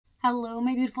Hello,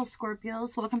 my beautiful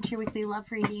Scorpios. Welcome to your weekly love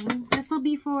reading. This will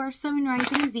be for Sun,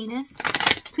 Rising, and Venus.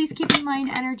 Please keep in mind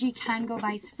energy can go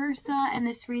vice versa, and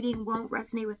this reading won't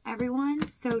resonate with everyone,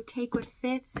 so take what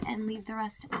fits and leave the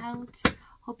rest out.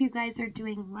 Hope you guys are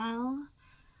doing well.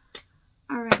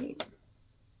 All right.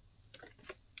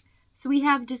 So we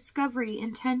have discovery,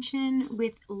 intention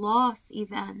with loss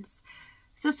events.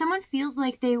 So someone feels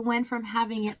like they went from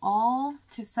having it all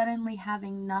to suddenly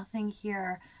having nothing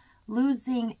here.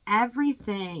 Losing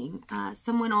everything.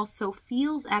 Someone also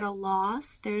feels at a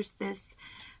loss. There's this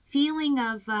feeling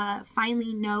of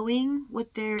finally knowing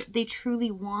what they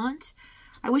truly want.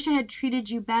 I wish I had treated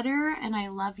you better, and I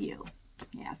love you.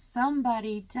 Yeah,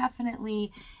 somebody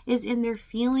definitely is in their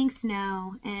feelings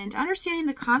now and understanding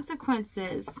the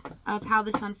consequences of how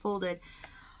this unfolded.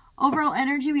 Overall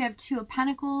energy, we have Two of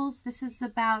Pentacles. This is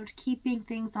about keeping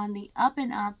things on the up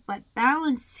and up, but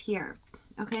balance here.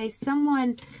 Okay,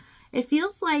 someone... It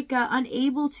feels like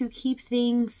unable to keep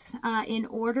things in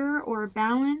order or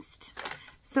balanced.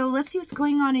 So let's see what's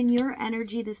going on in your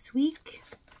energy this week.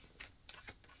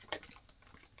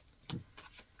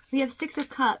 We have Six of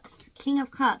Cups, King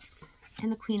of Cups,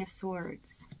 and the Queen of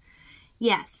Swords.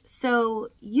 Yes, so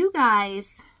you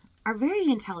guys are very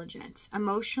intelligent.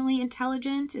 Emotionally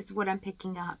intelligent is what I'm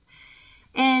picking up.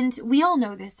 And we all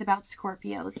know this about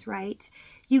Scorpios, right?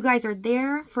 You guys are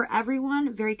there for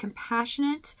everyone, very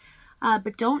compassionate.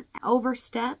 But don't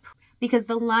overstep because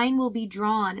the line will be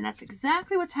drawn. And that's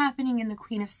exactly what's happening in the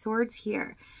Queen of Swords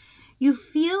here. You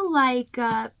feel like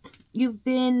you've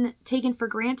been taken for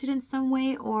granted in some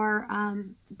way or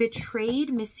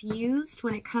betrayed, misused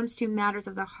when it comes to matters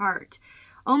of the heart.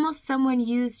 Almost someone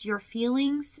used your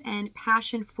feelings and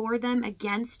passion for them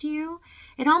against you.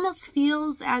 It almost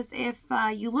feels as if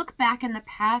you look back in the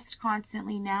past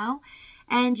constantly now,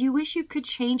 and you wish you could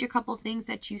change a couple things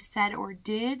that you said or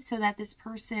did so that this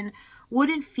person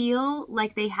wouldn't feel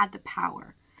like they had the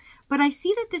power. But I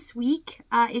see that this week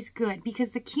is good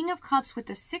because the King of Cups with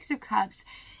the Six of Cups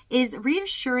is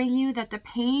reassuring you that the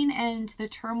pain and the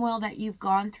turmoil that you've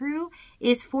gone through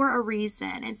is for a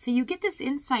reason. And so you get this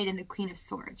insight in the Queen of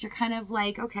Swords. You're kind of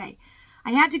like, okay,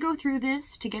 I had to go through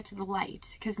this to get to the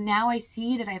light because now I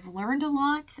see that I've learned a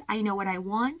lot. I know what I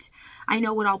want. I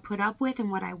know what I'll put up with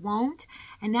and what I won't.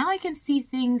 And now I can see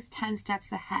things 10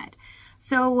 steps ahead.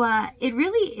 So it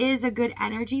really is a good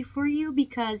energy for you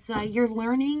because you're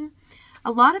learning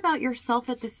a lot about yourself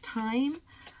at this time.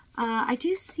 I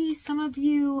do see some of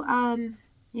you,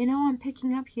 you know, I'm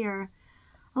picking up here.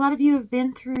 A lot of you have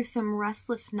been through some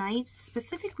restless nights,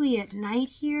 specifically at night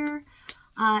here.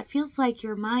 It feels like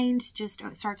your mind just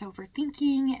starts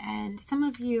overthinking, and some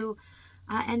of you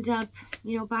end up,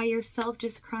 you know, by yourself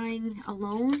just crying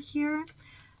alone here.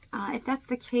 If that's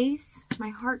the case, my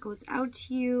heart goes out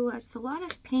to you. It's a lot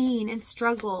of pain and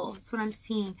struggle. That's what I'm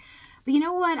seeing. But you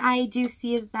know what I do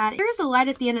see is that there's a light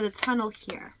at the end of the tunnel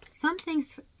here.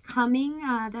 Something's coming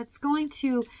that's going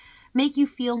to make you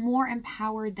feel more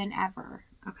empowered than ever,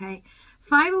 okay?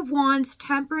 Five of Wands,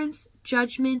 Temperance,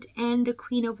 Judgment, and the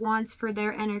Queen of Wands for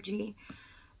their energy.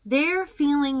 They're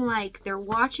feeling like they're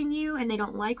watching you and they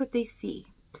don't like what they see.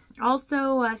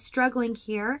 Also struggling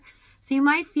here. So you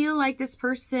might feel like this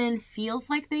person feels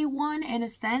like they won in a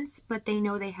sense, but they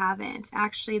know they haven't.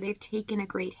 Actually, they've taken a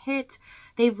great hit.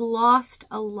 They've lost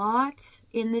a lot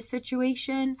in this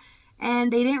situation,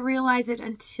 and they didn't realize it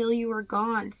until you were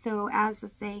gone. So as the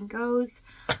saying goes,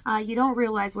 you don't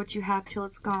realize what you have till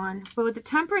it's gone. But with the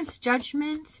Temperance,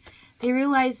 Judgment, they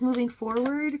realize moving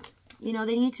forward, you know,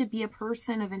 they need to be a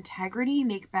person of integrity,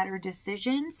 make better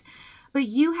decisions. But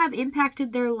you have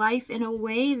impacted their life in a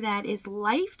way that is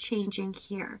life-changing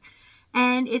here.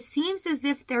 And it seems as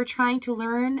if they're trying to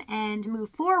learn and move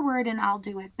forward, and I'll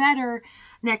do it better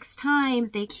next time.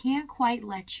 They can't quite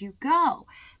let you go.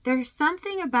 There's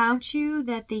something about you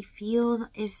that they feel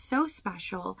is so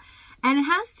special. And it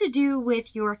has to do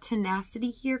with your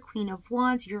tenacity here, Queen of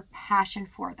Wands, your passion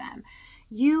for them.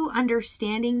 You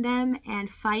understanding them and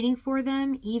fighting for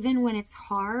them, even when it's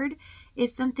hard,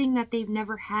 is something that they've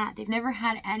never had. They've never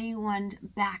had anyone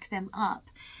back them up.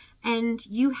 And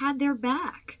you had their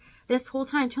back this whole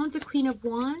time. Tell them the Queen of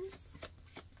Wands.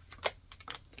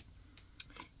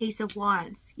 Ace of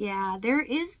Wands. Yeah, there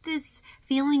is this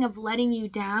feeling of letting you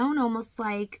down, almost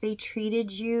like they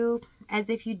treated you as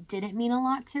if you didn't mean a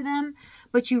lot to them,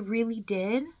 but you really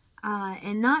did.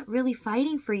 And not really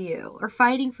fighting for you or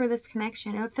fighting for this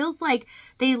connection. It feels like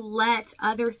they let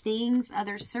other things,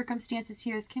 other circumstances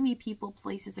here, this can be people,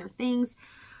 places, or things,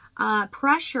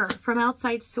 pressure from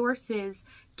outside sources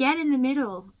get in the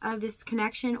middle of this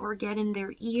connection or get in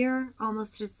their ear,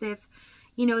 almost as if,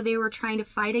 you know, they were trying to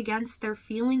fight against their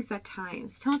feelings at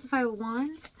times. Tell me the Five of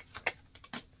Wands.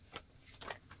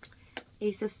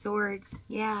 Ace of Swords.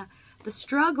 Yeah. The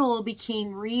struggle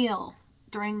became real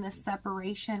during this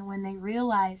separation when they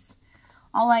realized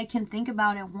all I can think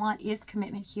about and want is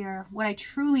commitment here. What I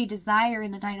truly desire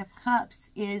in the Knight of Cups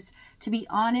is to be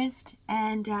honest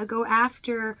and go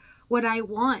after what I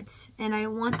want. And I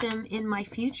want them in my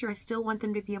future. I still want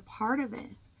them to be a part of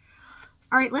it.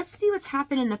 All right, let's see what's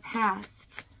happened in the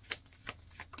past.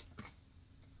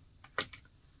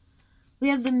 We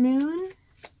have the Moon,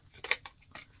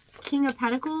 King of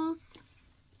Pentacles,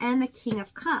 and the King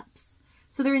of Cups.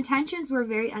 So their intentions were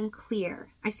very unclear.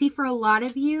 I see for a lot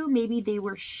of you, maybe they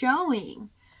were showing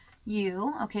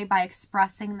you, okay, by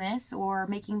expressing this or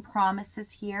making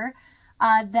promises here,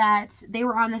 that they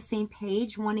were on the same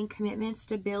page, wanting commitment,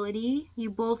 stability. You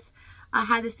both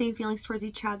had the same feelings towards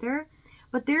each other.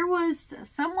 But there was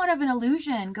somewhat of an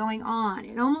illusion going on.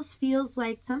 It almost feels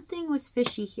like something was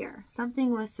fishy here.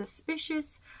 Something was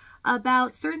suspicious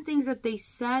about certain things that they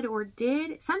said or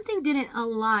did. Something didn't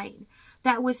align.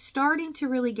 That was starting to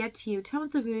really get to you. Tell me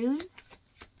the Moon.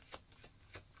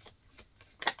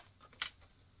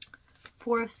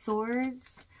 Four of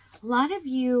Swords. A lot of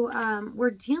you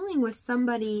were dealing with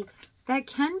somebody that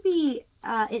can be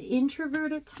an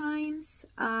introvert at times.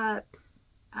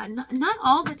 Not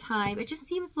all the time. It just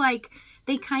seems like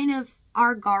they kind of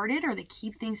are guarded or they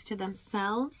keep things to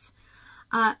themselves.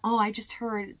 Oh, I just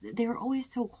heard they were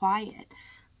always so quiet.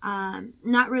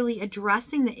 Not really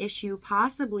addressing the issue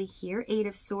possibly here. Eight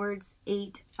of Swords,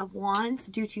 Eight of Wands,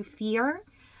 due to fear.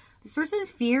 This person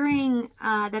fearing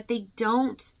that they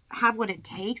don't have what it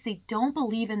takes. They don't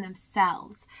believe in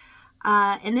themselves.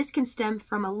 And this can stem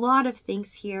from a lot of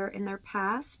things here in their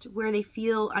past where they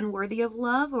feel unworthy of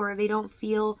love or they don't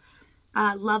feel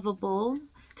lovable.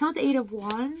 Tell me the Eight of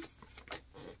Wands.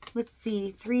 Let's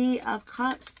see. Three of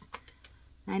Cups.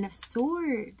 Nine of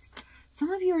Swords.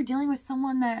 Some of you are dealing with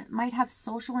someone that might have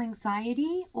social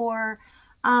anxiety or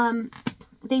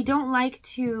they don't like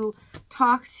to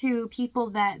talk to people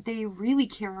that they really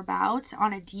care about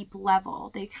on a deep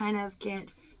level. They kind of get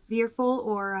fearful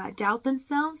or doubt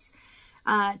themselves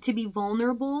to be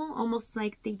vulnerable, almost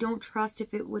like they don't trust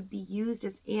if it would be used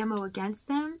as ammo against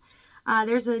them.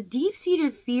 There's a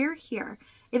deep-seated fear here.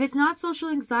 If it's not social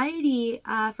anxiety,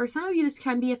 for some of you, this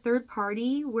can be a third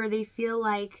party where they feel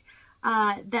like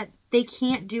that they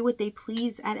can't do what they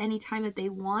please at any time that they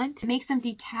want. It makes them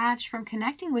detach from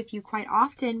connecting with you quite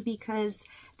often because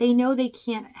they know they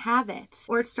can't have it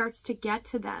or it starts to get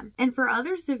to them. And for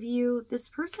others of you, this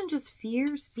person just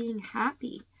fears being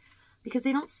happy because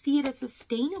they don't see it as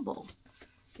sustainable.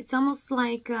 It's almost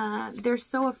like they're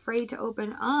so afraid to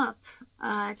open up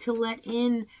to let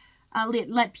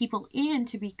people in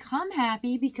to become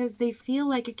happy because they feel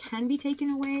like it can be taken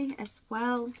away as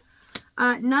well.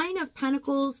 Nine of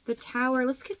Pentacles, the Tower.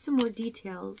 Let's get some more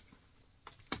details.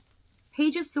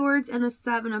 Page of Swords and the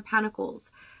Seven of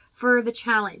Pentacles for the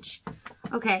challenge.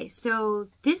 Okay, so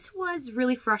this was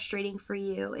really frustrating for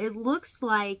you. It looks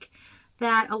like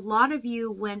that a lot of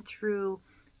you went through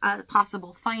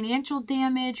possible financial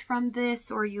damage from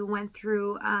this, or you went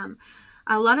through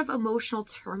a lot of emotional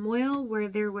turmoil where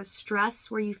there was stress,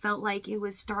 where you felt like it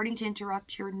was starting to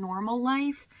interrupt your normal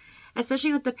life.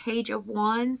 Especially with the Page of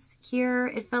Wands here,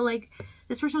 it felt like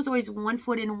this person was always 1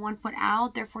 foot in and 1 foot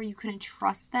out, therefore you couldn't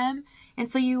trust them. And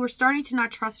so you were starting to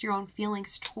not trust your own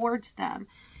feelings towards them.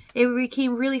 It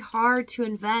became really hard to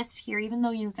invest here, even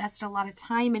though you invested a lot of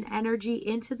time and energy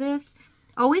into this.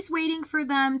 Always waiting for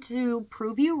them to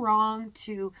prove you wrong,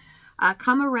 to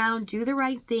come around, do the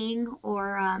right thing,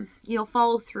 or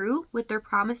follow through with their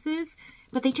promises.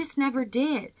 But they just never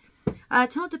did.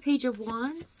 Tell me the Page of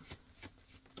Wands.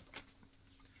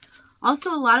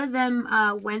 Also, a lot of them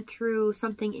went through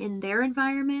something in their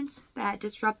environment that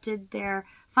disrupted their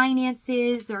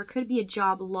finances, or it could be a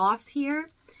job loss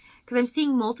here. Because I'm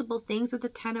seeing multiple things with the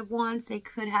Ten of Wands. They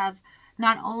could have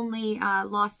not only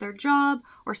lost their job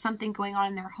or something going on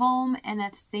in their home, and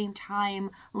at the same time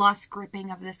lost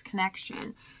gripping of this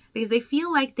connection. Because they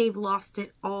feel like they've lost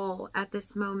it all at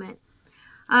this moment.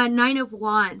 Nine of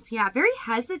Wands. Yeah, very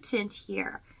hesitant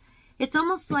here. It's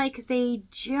almost like they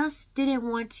just didn't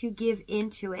want to give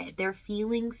into it, their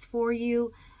feelings for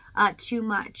you, too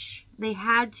much. They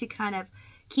had to kind of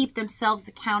keep themselves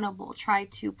accountable, try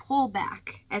to pull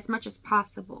back as much as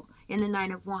possible in the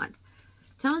Nine of Wands.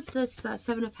 Tell us this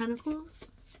Seven of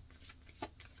Pentacles.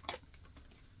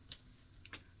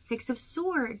 Six of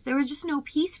Swords. There was just no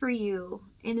peace for you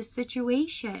in the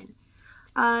situation.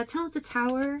 Tell us the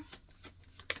Tower.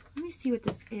 Let me see what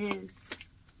this is.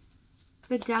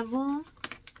 The Devil.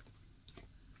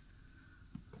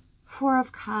 Four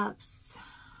of Cups.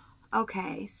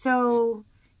 Okay, so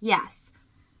yes,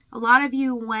 a lot of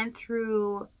you went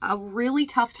through a really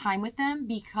tough time with them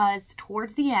because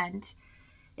towards the end,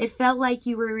 it felt like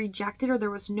you were rejected or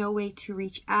there was no way to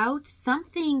reach out.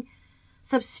 Something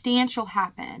substantial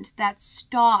happened that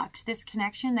stopped this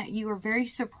connection that you were very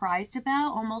surprised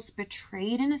about, almost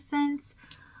betrayed in a sense.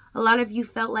 A lot of you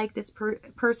felt like this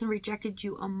person rejected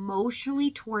you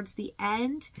emotionally towards the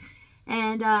end.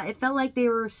 And it felt like they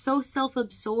were so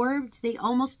self-absorbed, they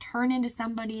almost turned into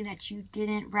somebody that you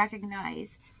didn't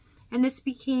recognize. And this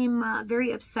became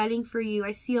very upsetting for you.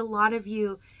 I see a lot of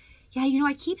you. Yeah, you know,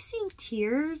 I keep seeing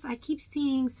tears. I keep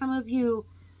seeing some of you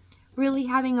really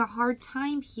having a hard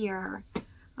time here.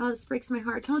 Oh, this breaks my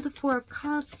heart. Tell me the Four of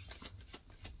Cups.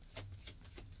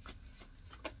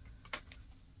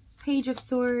 Page of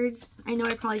Swords. I know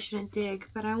I probably shouldn't dig,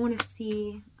 but I want to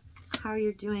see how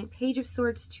you're doing. Page of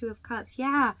Swords, Two of Cups.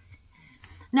 Yeah.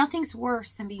 Nothing's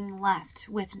worse than being left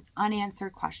with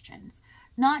unanswered questions.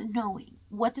 Not knowing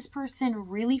what this person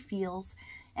really feels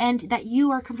and that you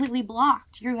are completely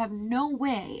blocked. You have no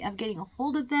way of getting a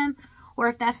hold of them. Or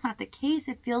if that's not the case,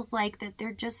 it feels like that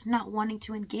they're just not wanting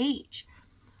to engage.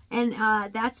 And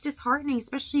that's disheartening,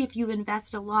 especially if you've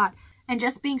invested a lot. And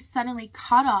just being suddenly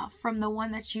cut off from the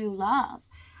one that you love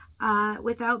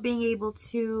without being able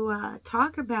to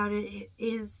talk about it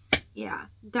is, yeah,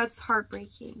 that's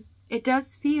heartbreaking. It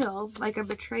does feel like a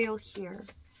betrayal here.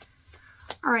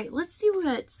 All right, let's see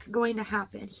what's going to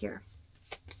happen here.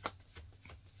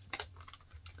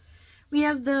 We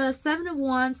have the Seven of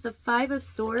Wands, the Five of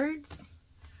Swords,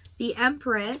 the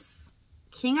Empress,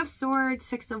 King of Swords,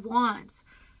 Six of Wands.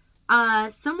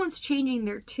 Someone's changing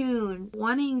their tune,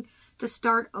 wanting to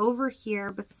start over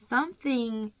here, but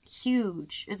something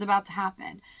huge is about to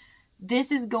happen.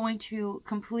 This is going to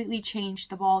completely change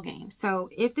the ball game. So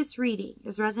if this reading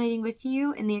is resonating with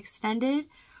you in the extended,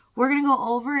 we're going to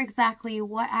go over exactly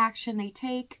what action they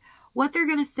take, what they're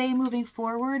going to say moving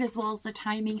forward, as well as the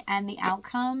timing and the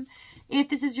outcome. If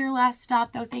this is your last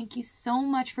stop, though, thank you so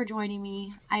much for joining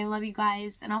me. I love you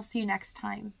guys, and I'll see you next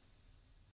time.